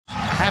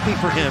happy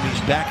for him.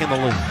 He's back in the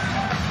league.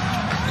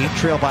 He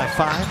trailed by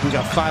 5. We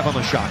got 5 on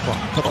the shot clock.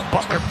 For the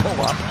Butler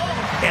pull-up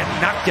and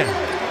knocked down.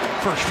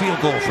 First field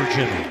goal for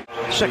Jimmy.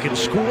 Second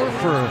score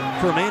for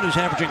a man who's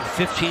averaging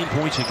 15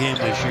 points a game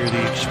this year.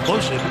 The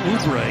explosive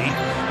Oubre,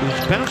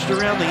 who's bounced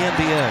around the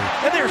NBA.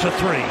 And there's a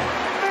 3.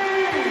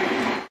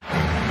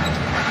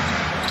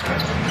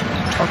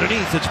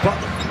 Underneath, it's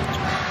Butler.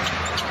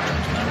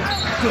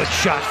 Good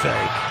shot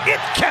fake. It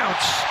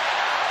counts.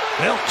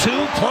 Well,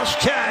 2 plus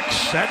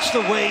tax. That's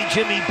the way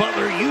Jimmy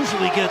Butler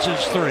usually gets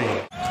his 3.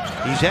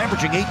 He's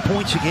averaging 8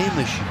 points a game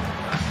this year.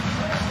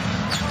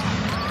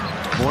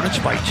 Hornets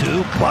by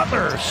 2.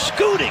 Butler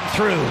scooting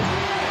through.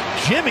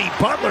 Jimmy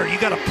Butler, you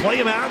got to play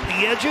him out at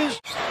the edges.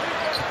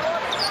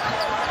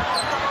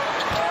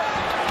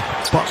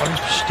 Butler,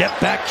 step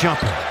back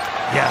jumper.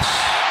 Yes.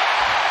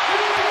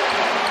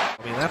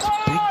 I mean, that's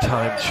big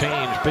time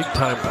change, big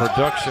time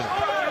production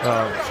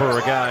for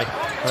a guy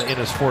in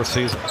his 4th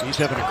season. He's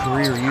having a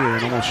career year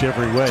in almost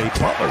every way.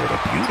 Butler with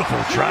a beautiful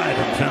drive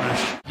and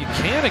finish. You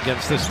can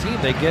against this team.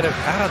 They get it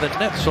out of the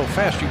net so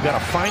fast. You've got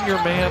to find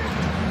your man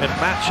and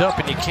match up,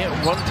 and you can't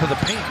run to the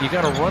paint. You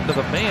got to run to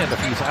the man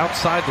if he's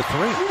outside the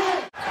 3.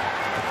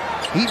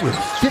 He with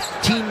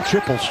 15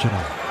 triples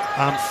tonight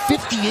on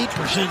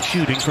 58%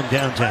 shooting from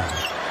downtown.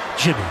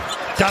 Jimmy,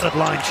 dotted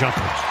line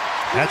jumper.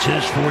 That's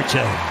his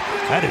forte.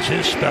 That is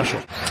his special.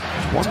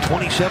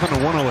 127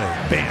 to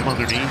 108. Bam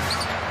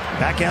underneath.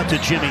 Back out to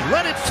Jimmy.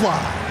 Let it fly.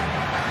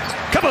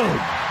 Kaboom!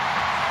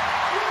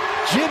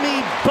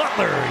 Jimmy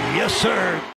Butler. Yes, sir.